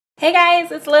Hey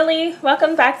guys, it's Lily.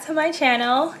 Welcome back to my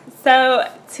channel. So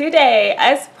today,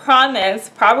 as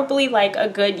promised, probably like a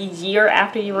good year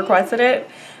after you requested it,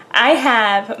 I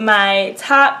have my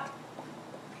top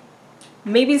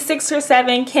maybe 6 or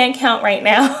 7, can't count right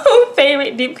now,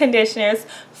 favorite deep conditioners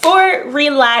for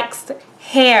relaxed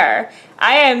hair.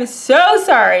 I am so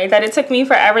sorry that it took me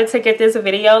forever to get this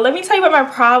video. Let me tell you what my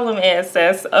problem is,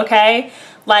 sis, okay?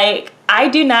 Like, I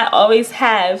do not always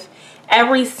have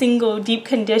every single deep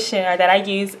conditioner that I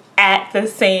use at the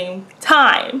same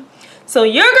time. So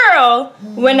your girl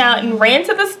went out and ran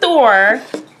to the store,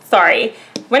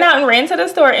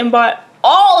 and bought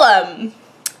all of them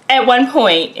at one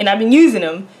point, and I've been using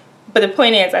them, but the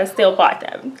point is I still bought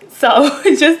them. So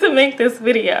just to make this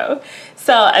video.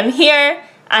 So I'm here,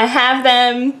 I have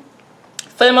them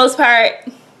for the most part.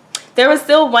 There was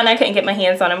still one I couldn't get my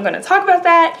hands on. I'm going to talk about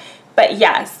that, but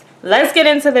yes, let's get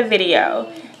into the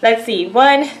video. Let's see,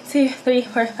 1, 2, 3,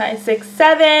 4, 5, 6,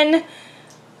 7.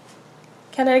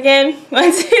 Count it again. 1,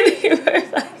 2, 3, 4,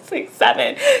 5, 6,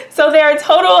 7. So there are a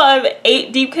total of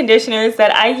 8 deep conditioners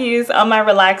that I use on my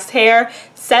relaxed hair.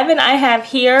 7 I have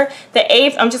here. The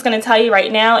 8th, I'm just going to tell you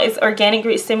right now, is Organic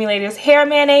Root Stimulators Hair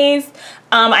Mayonnaise.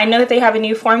 I know that they have a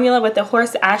new formula with the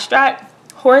horse extract.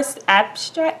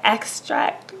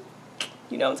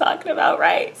 You know what I'm talking about,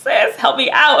 right, sis? Help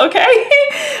me out, okay?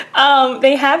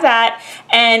 They have that,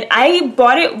 and I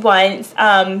bought it once,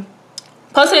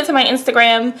 posted it to my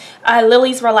Instagram,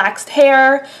 Lily's Relaxed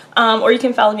Hair, or you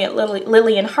can follow me at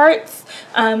Lily and Hearts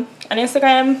on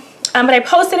Instagram. But I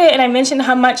posted it and I mentioned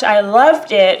how much I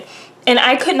loved it, and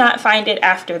I could not find it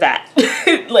after that.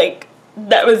 Like,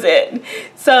 that was it.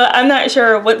 So I'm not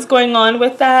sure what's going on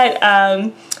with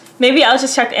that. Maybe I'll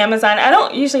just check Amazon. I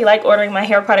don't usually like ordering my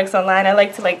hair products online. I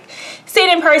like to like see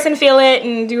it in person, feel it,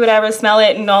 and do whatever, smell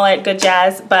it, and all that good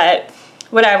jazz. But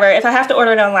whatever, if I have to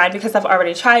order it online because I've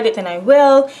already tried it, then I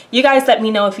will. You guys let me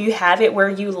know if you have it where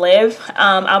you live.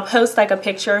 I'll post like a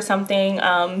picture or something,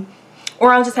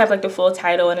 or I'll just have like the full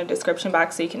title in a description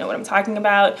box so you can know what I'm talking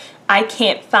about. I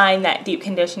can't find that deep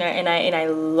conditioner, and I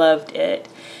loved it.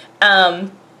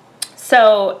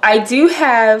 So I do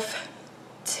have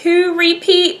 2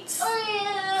 repeats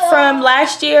from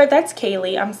last year. That's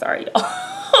Kaylee. I'm sorry,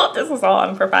 y'all. This is all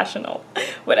unprofessional.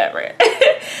 Whatever.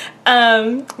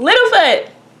 Littlefoot.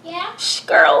 Yeah. Shh,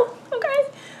 girl. Okay.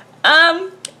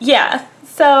 Yeah.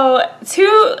 So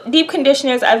 2 deep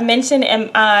conditioners I've mentioned in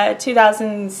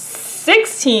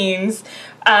 2016's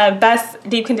best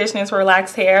deep conditioners for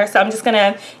relaxed hair. So I'm just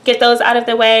gonna get those out of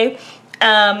the way.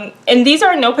 And these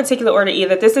are in no particular order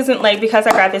either. This isn't like because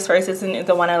I grabbed this first, this isn't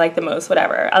the one I like the most,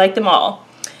 whatever. I like them all.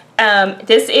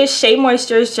 This is Shea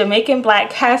Moisture's Jamaican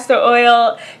Black Castor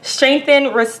Oil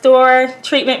Strengthen Restore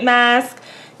Treatment Mask.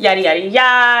 Yada yada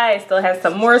yada. It still has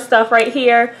some more stuff right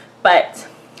here. But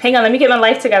hang on, let me get my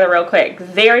life together real quick.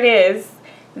 There it is.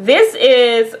 This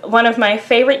is one of my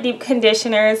favorite deep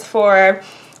conditioners for,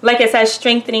 like it says,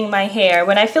 strengthening my hair.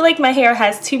 When I feel like my hair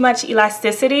has too much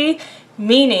elasticity,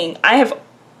 meaning I have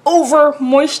over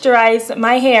moisturized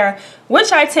my hair, which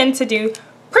I tend to do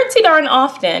pretty darn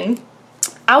often,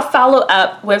 I'll follow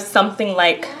up with something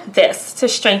like this to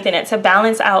strengthen it, to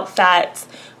balance out that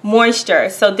moisture.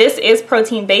 So this is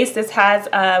protein based. This has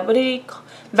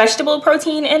vegetable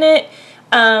protein in it.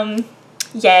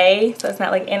 Yay. So it's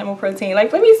not like animal protein.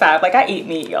 Like, let me stop. Like, I eat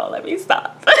meat, y'all. Let me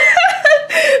stop.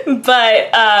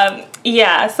 But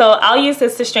yeah, so I'll use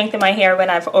this to strengthen my hair when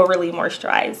I've overly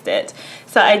moisturized it.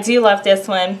 So I do love this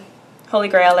one. Holy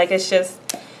grail. Like, it's just,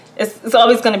 it's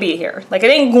always going to be here. Like, it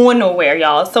ain't going nowhere,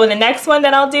 y'all. So in the next one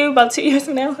that I'll do about 2 years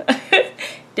from now,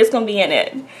 this going to be in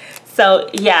it. So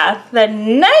yeah, the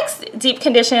next deep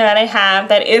conditioner that I have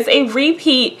that is a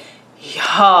repeat,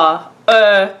 yeah,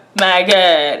 oh my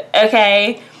god,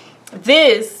 okay,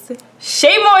 this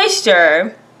Shea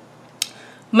Moisture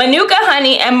Manuka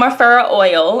Honey and Mafura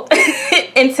Oil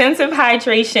Intensive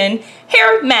Hydration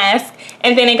Hair Mask,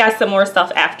 and then it got some more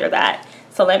stuff after that.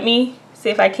 So let me see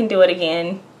if I can do it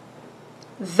again.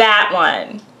 That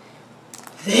one.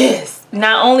 This.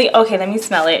 Not only, okay, let me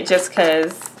smell it just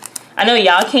because I know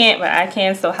y'all can't, but I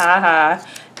can, so haha.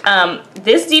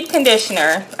 This deep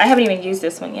conditioner, I haven't even used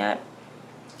this one yet.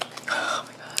 Oh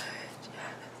my god,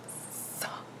 yes.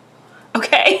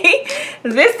 Okay,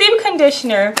 this deep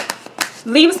conditioner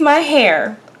leaves my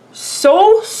hair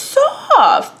so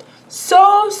soft,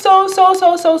 so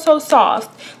soft.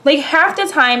 Like, half the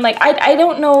time, like, I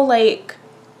don't know, like,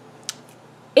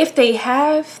 if they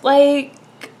have like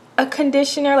a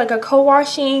conditioner, like a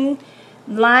co-washing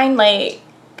line. Like,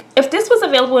 if this was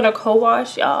available in a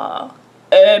co-wash, y'all,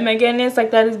 oh my goodness,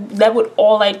 like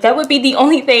that would be the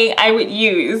only thing I would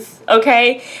use,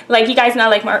 okay? Like, you guys know,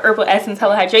 like my Herbal Essence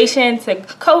Hello Hydration to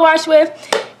co-wash with.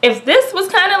 If this was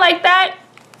kind of like that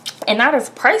and not as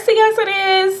pricey as it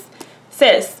is,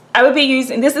 sis, I would be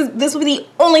using, this would be the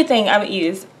only thing I would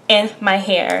use in my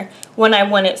hair when I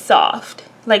want it soft.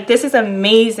 Like, this is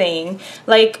amazing.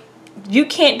 Like, you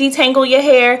can't detangle your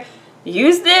hair,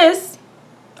 use this,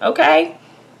 okay?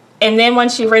 And then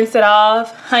once you rinse it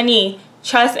off, honey,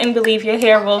 trust and believe your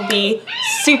hair will be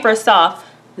super soft.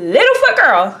 Littlefoot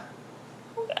girl.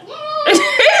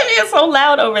 It's so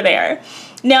loud over there.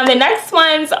 Now the next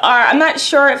ones are, I'm not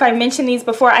sure if I mentioned these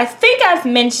before. I think I've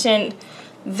mentioned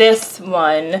this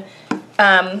one.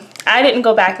 I didn't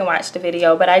go back and watch the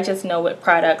video, but I just know what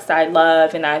products I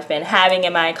love and I've been having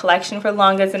in my collection for the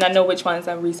longest, and I know which ones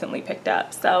I recently picked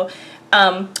up. So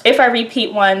if I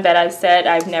repeat one that I've said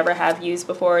I've never have used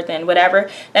before, then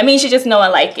whatever. That means you just know I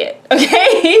like it,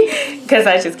 okay? Because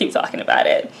I just keep talking about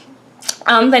it.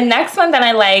 The next one that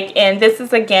I like, and this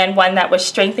is again one that will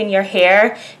strengthen your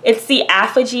hair, it's the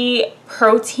ApHogee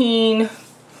Protein.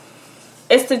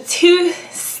 It's the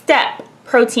 2-step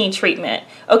protein treatment.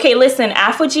 Okay, listen,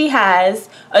 ApHogee has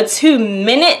a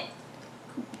 2-minute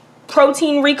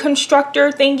protein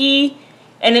reconstructor thingy,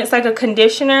 and it's like a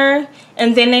conditioner,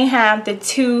 and then they have the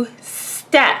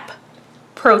 2-step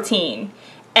protein,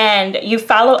 and you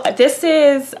follow, this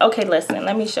is, okay, listen,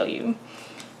 let me show you.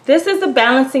 This is a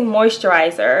balancing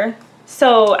moisturizer.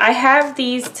 So I have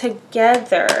these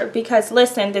together because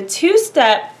listen, the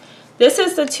 2-step, this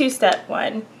is the 2-step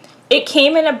one. It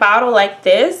came in a bottle like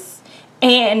this,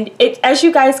 and it, as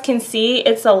you guys can see,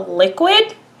 it's a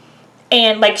liquid,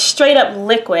 and like straight up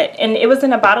liquid, and it was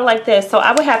in a bottle like this. So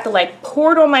I would have to like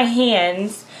pour it on my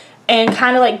hands and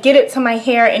kind of like get it to my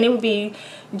hair, and it would be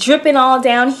dripping all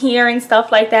down here and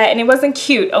stuff like that, and it wasn't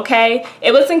cute, okay?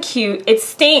 It wasn't cute. It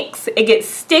stinks. It gets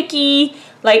sticky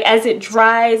like as it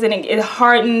dries, and it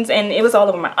hardens, and it was all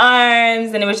over my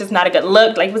arms, and it was just not a good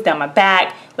look. Like, it was down my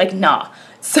back, like, nah.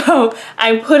 So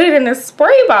I put it in a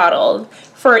spray bottle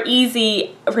for an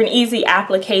easy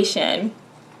application.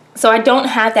 So I don't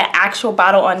have that actual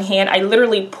bottle on hand. I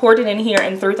literally poured it in here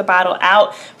and threw the bottle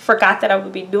out. Forgot that I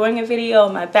would be doing a video.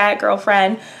 My bad,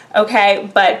 girlfriend. Okay,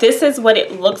 but this is what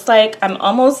it looks like. I'm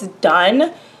almost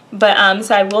done, but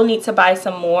so I will need to buy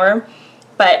some more.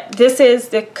 But this is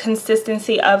the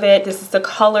consistency of it. This is the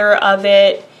color of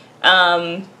it.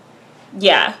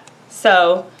 Yeah,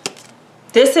 so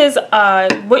this is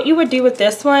what you would do with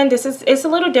this one. It's a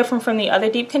little different from the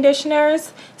other deep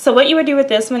conditioners. So what you would do with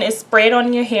this one is spray it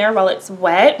on your hair while it's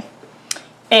wet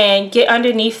and get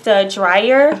underneath the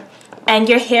dryer, and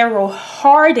your hair will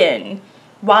harden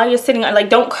while you're sitting on, like,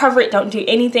 don't cover it, don't do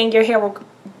anything. Your hair will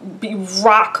be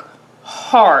rock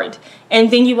hard.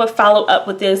 And then you would follow up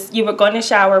with this. You would go in the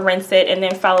shower, rinse it, and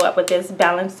then follow up with this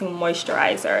balancing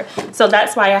moisturizer. So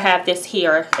that's why I have this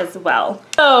here as well.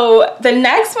 So the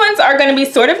next ones are going to be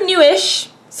sort of newish,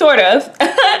 sort of.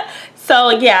 So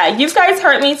yeah, you guys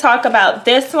heard me talk about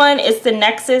this one. It's the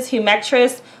Nexxus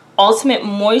Humectress Ultimate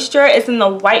Moisture. It's in the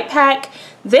white pack.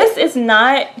 This is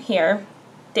not here.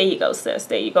 There you go, sis.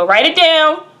 There you go. Write it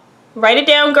down. Write it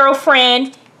down,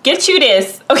 girlfriend. Get you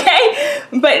this, okay?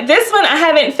 But this one I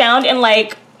haven't found in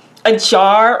like a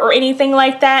jar or anything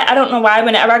like that. I don't know why.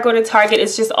 Whenever I go to Target,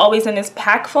 it's just always in this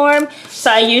pack form. So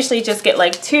I usually just get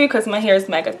like 2 because my hair is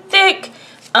mega thick.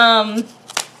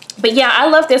 But yeah, I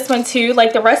love this one too.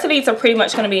 Like, the rest of these are pretty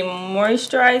much going to be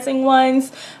moisturizing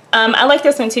ones. I like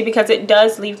this one too because it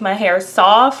does leave my hair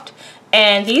soft.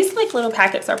 And these like little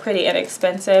packets are pretty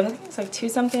inexpensive. It's like $2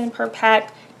 something per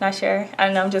pack. Not sure. I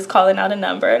don't know. I'm just calling out a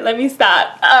number. Let me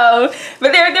stop.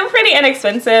 But they're pretty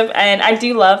inexpensive, and I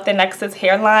do love the Nexxus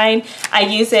hairline. I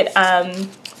use it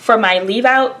for my leave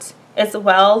out as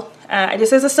well.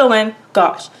 This is a sew-in.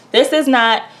 Gosh, this is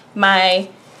not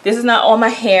all my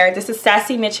hair. This is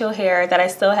Sassy Mitchell hair that I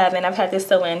still have, and I've had this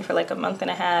sew-in for like a month and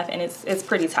a half, and it's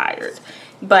pretty tired.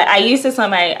 But I use this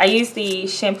on I use the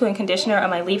shampoo and conditioner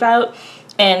on my leave out,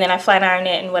 and then I flat iron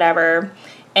it and whatever.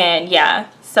 And yeah,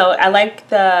 so I like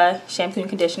the shampoo and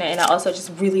conditioner, and I also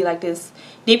just really like this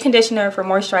deep conditioner for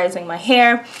moisturizing my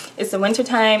hair. It's the winter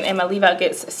time, and my leave out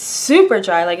gets super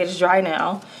dry. Like, it's dry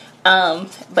now.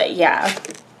 But yeah,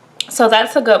 so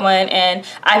that's a good one, and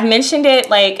I've mentioned it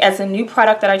like as a new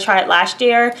product that I tried last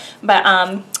year, but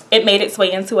it made its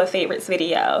way into a favorites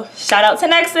video. Shout out to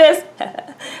Nexxus.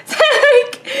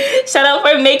 Shout out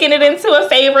for making it into a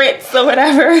favorites or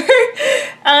whatever.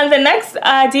 The next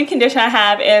deep conditioner I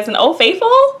have is an Old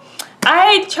Faithful.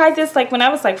 I tried this like when I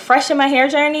was like fresh in my hair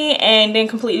journey, and then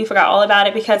completely forgot all about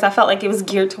it because I felt like it was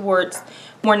geared towards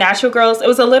more natural girls. It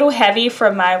was a little heavy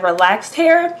for my relaxed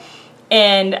hair,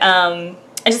 and I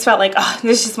just felt like, oh,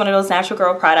 this is just one of those natural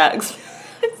girl products.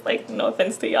 It's like, no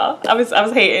offense to y'all, I was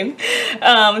hating.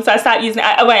 So I stopped using it.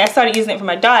 I started using it for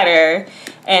my daughter,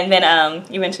 and then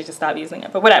eventually just stopped using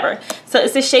it, but whatever. So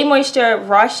it's the Shea Moisture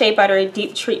Raw Shea Butter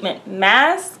Deep Treatment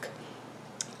Mask.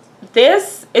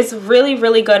 This is really,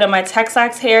 really good on my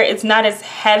Texax hair. It's not as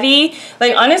heavy.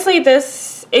 Like, honestly,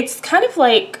 it's kind of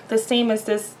like the same as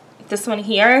this one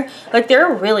here. Like, they're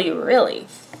really, really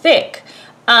thick.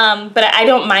 But I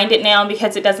don't mind it now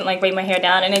because it doesn't like weigh my hair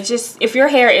down. And it just, if your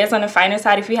hair is on the finer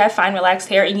side, if you have fine relaxed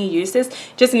hair and you use this,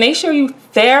 just make sure you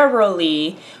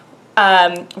thoroughly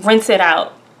rinse it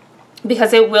out,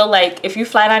 because it will, like, if you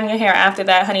flat iron your hair after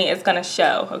that, honey, it's gonna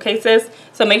show. Okay, sis?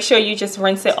 So make sure you just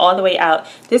rinse it all the way out.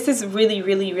 This is really,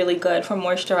 really, really good for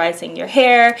moisturizing your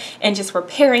hair and just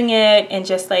repairing it, and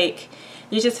just like,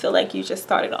 you just feel like you just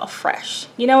started off fresh.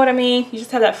 You know what I mean? You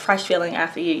just have that fresh feeling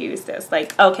after you use this.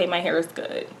 Like, okay, my hair is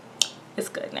good. It's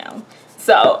good now.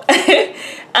 So,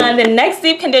 the next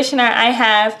deep conditioner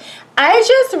I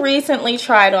just recently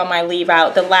tried on my leave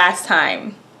out the last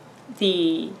time,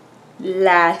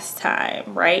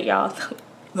 right, y'all?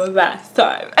 The last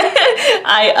time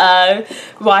I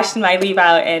washed my leave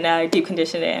out and deep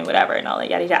conditioned it and whatever and all that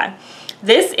yada yada.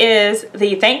 This is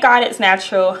the Thank God It's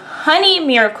Natural Honey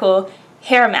Miracle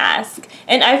hair mask,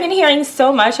 and I've been hearing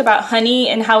so much about honey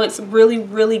and how it's really,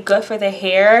 really good for the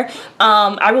hair.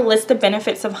 I will list the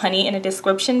benefits of honey in a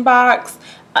description box.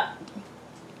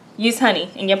 Use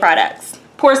honey in your products.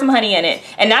 Pour some honey in it,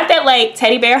 and not that like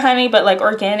teddy bear honey, but like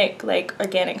organic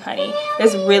honey.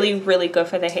 It's really, really good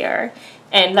for the hair,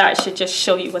 and that should just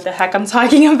show you what the heck I'm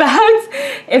talking about.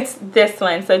 It's this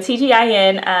one. So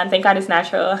TGIN, Thank God It's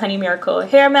Natural Honey Miracle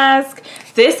hair mask.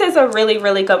 This is a really,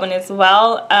 really good one as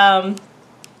well.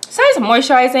 Besides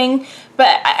moisturizing,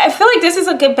 but I feel like this is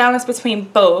a good balance between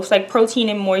both, like protein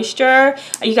and moisture.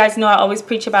 You guys know I always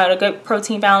preach about a good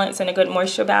protein balance and a good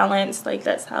moisture balance. Like,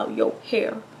 that's how your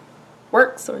hair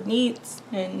works or needs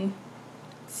and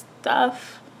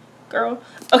stuff, girl.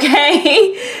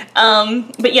 Okay.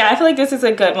 But yeah, I feel like this is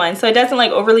a good one. So it doesn't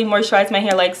like overly moisturize my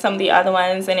hair like some of the other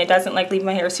ones, and it doesn't like leave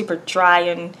my hair super dry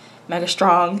and mega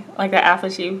strong like that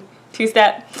AfterShave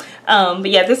two-step. But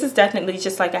yeah, this is definitely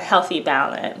just like a healthy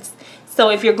balance. So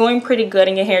if you're going pretty good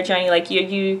in your hair journey, like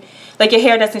you like your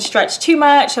hair doesn't stretch too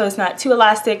much, so it's not too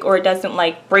elastic, or it doesn't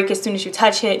like break as soon as you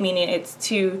touch it, meaning it's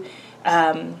too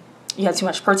you have too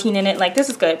much protein in it, like this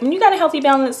is good. When you got a healthy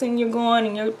balance and you're going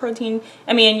and your protein,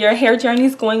 your hair journey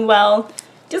is going well,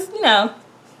 just, you know,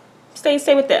 stay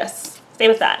with this, stay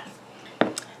with that.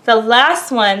 The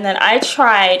last one that I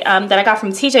tried, that I got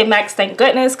from TJ Maxx, thank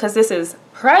goodness, because this is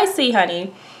pricey,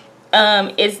 honey,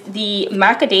 is the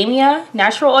macadamia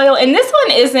natural oil. And this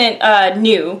one isn't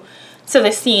new to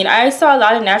the scene. I saw a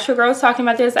lot of natural girls talking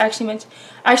about this. I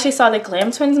actually saw the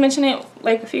Glam Twins mention it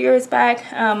like a few years back.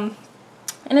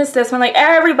 And it's this one. Like,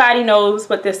 everybody knows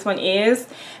what this one is.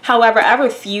 However, I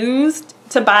refused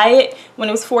to buy it when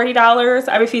it was $40.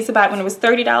 I refused to buy it when it was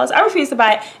 $30. I refused to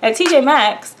buy it at TJ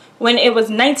Maxx when it was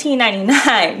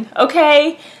 $19.99.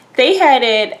 Okay, they had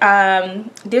it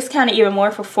discounted even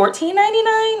more for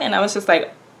 $14.99, and I was just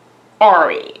like,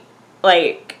 alright,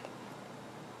 like,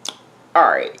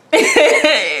 alright.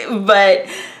 But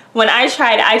when I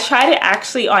tried it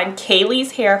actually on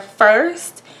Kaylee's hair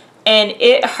first, and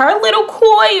her little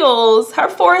coils, her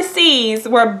 4Cs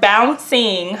were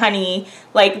bouncing, honey.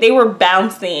 Like, they were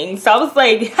bouncing. So I was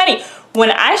like, honey, when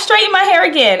I straighten my hair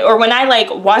again, or when I like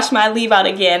wash my leave out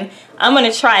again, I'm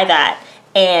gonna try that.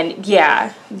 And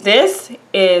yeah, this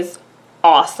is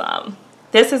awesome.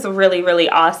 This is really, really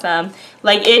awesome.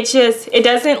 Like, it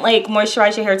doesn't like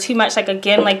moisturize your hair too much. Like,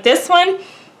 again, like this one,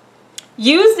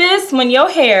 use this when your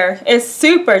hair is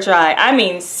super dry. I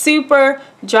mean, super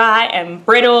dry and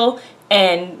brittle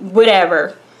and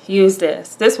whatever. Use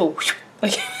this. This will,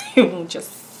 like, you will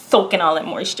just soak in all that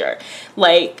moisture.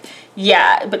 Like,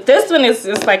 yeah, but this one is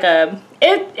just like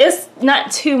it's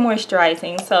not too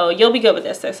moisturizing, so you'll be good with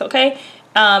this, okay?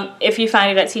 If you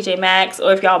find it at TJ Maxx,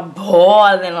 or if y'all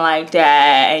balling like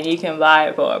that and you can buy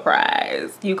it for a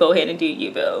price, you go ahead and do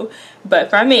you, boo. But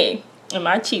for me and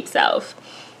my cheap self,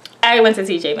 I went to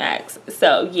TJ Maxx.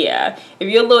 So yeah, if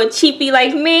you're a little cheapy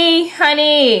like me,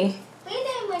 honey,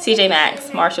 TJ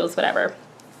Maxx, Marshalls, whatever.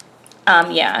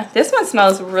 Yeah, this one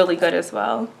smells really good as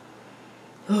well.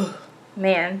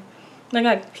 Man, I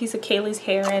got a piece of Kaylee's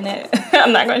hair in it.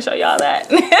 I'm not gonna show y'all that.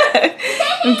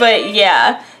 But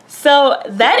yeah, so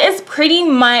that is pretty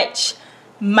much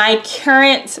my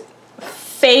current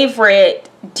favorite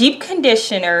deep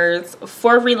conditioners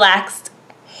for relaxed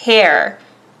hair.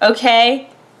 Okay,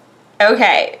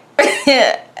 Okay.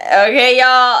 Okay,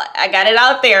 y'all, I got it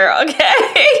out there.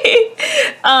 Okay.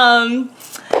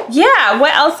 Yeah,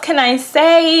 what else can I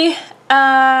say?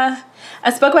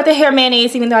 I spoke about the hair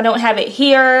mayonnaise, even though I don't have it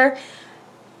here.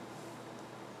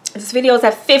 This video is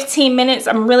at 15 minutes.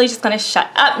 I'm really just going to shut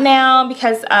up now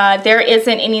because there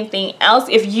isn't anything else.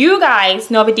 If you guys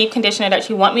know of a deep conditioner that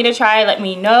you want me to try, let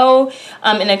me know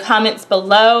in the comments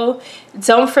below.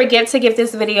 Don't forget to give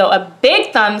this video a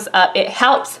big thumbs up. It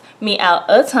helps me out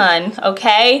a ton,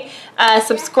 okay?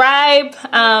 Subscribe.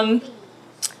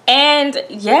 And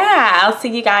yeah, I'll see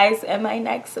you guys in my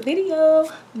next video.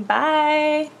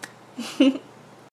 Bye.